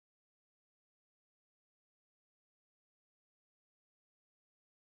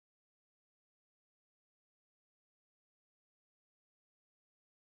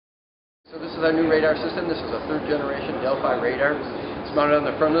So this is our new radar system. This is a third generation Delphi radar. It's mounted on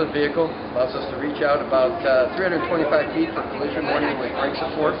the front of the vehicle. Allows us to reach out about 325 feet for collision warning with brake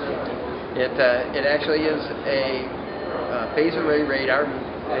support. It actually is a phase array radar.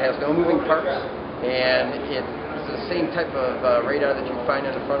 It has no moving parts, and it's the same type of radar that you find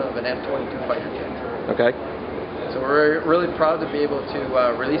on the front of an F-22 fighter jet. Okay. So we're really proud to be able to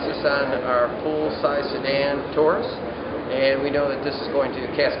release this on our full-size sedan Taurus. And we know that this is going to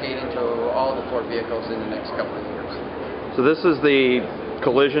cascade into all the Ford vehicles in the next couple of years. So this is the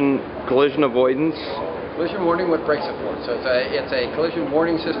collision avoidance? Collision warning with brake support. So it's a collision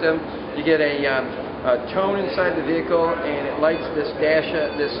warning system. You get a tone inside the vehicle, and it lights this dash,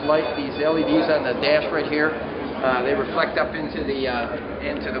 these LEDs on the dash right here. They reflect up into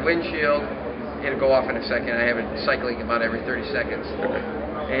the windshield. It'll go off in a second. I have it cycling about every 30 seconds.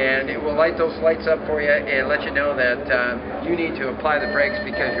 And it will light those lights up for you and let you know that you need to apply the brakes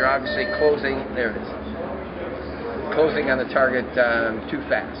because you're obviously closing, there it is, closing on the target too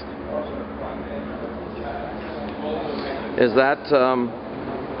fast. Is that,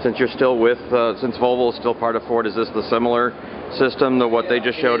 since you're still since Volvo is still part of Ford, is this the similar system to what they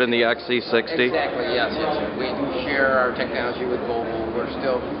just showed in the XC60? Exactly, yes. We do share our technology with Volvo.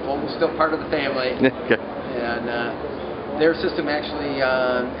 Volvo's still part of the family. Okay. And their system actually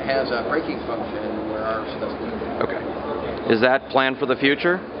has a braking function where ours doesn't. Okay. Is that planned for the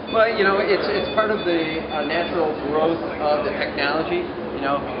future? Well, you know, it's part of the natural growth of the technology. You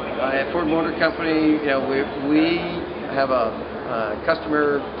know, at Ford Motor Company, you know, we have a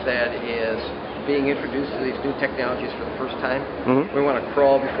customer that is being introduced to these new technologies for the first time. Mm-hmm. We want to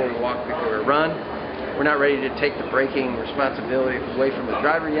crawl before we walk, before we run. We're not ready to take the braking responsibility away from the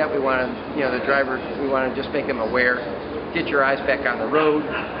driver yet. We want to, you know, we want to just make them aware. Get your eyes back on the road,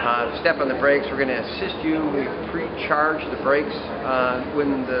 step on the brakes. We're going to assist you. We pre-charge the brakes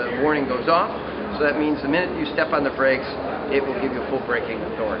when the warning goes off. So that means the minute you step on the brakes, it will give you full braking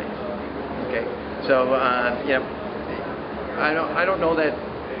authority. Okay. So you know, I don't know that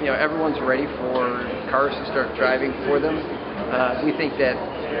everyone's ready for cars to start driving for them. We think that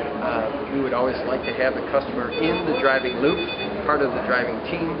we would always like to have the customer in the driving loop, part of the driving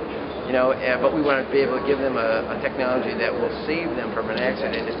team. But we want to be able to give them a technology that will save them from an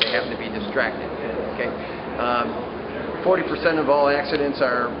accident if they happen to be distracted. Okay, 40% of all accidents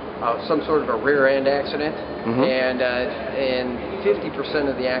are some sort of a rear-end accident, mm-hmm. and 50%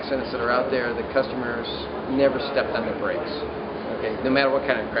 of the accidents that are out there, the customers never stepped on the brakes. Okay, no matter what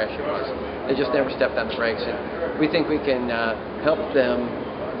kind of crash it was, they just never stepped on the brakes, and we think we can help them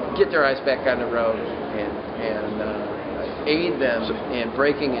get their eyes back on the road and aid them in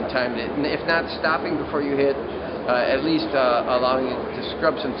braking in time, if not stopping before you hit, at least allowing you to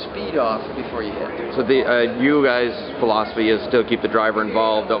scrub some speed off before you hit. So you guys' philosophy is still keep the driver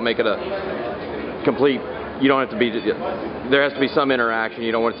involved, don't make it a complete, you don't have to be, there has to be some interaction,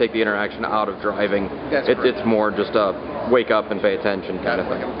 you don't want to take the interaction out of driving. It's more just a wake up and pay attention kind of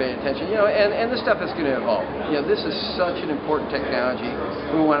thing. Wake up and pay attention, and this stuff is going to evolve. This is such an important technology.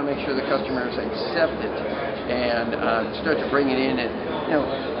 We want to make sure the customers accept it and start to bring it in.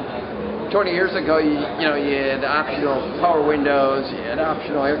 And 20 years ago, you had optional power windows, you had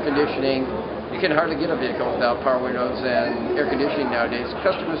optional air conditioning. You can hardly get a vehicle without power windows and air conditioning nowadays.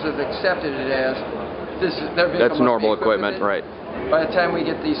 Customers have accepted it as this is their vehicle. That's normal equipment, right? By the time we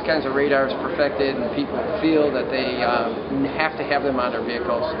get these kinds of radars perfected and people feel that they have to have them on their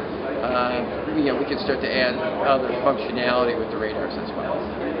vehicles, we can start to add other functionality with the radars as well.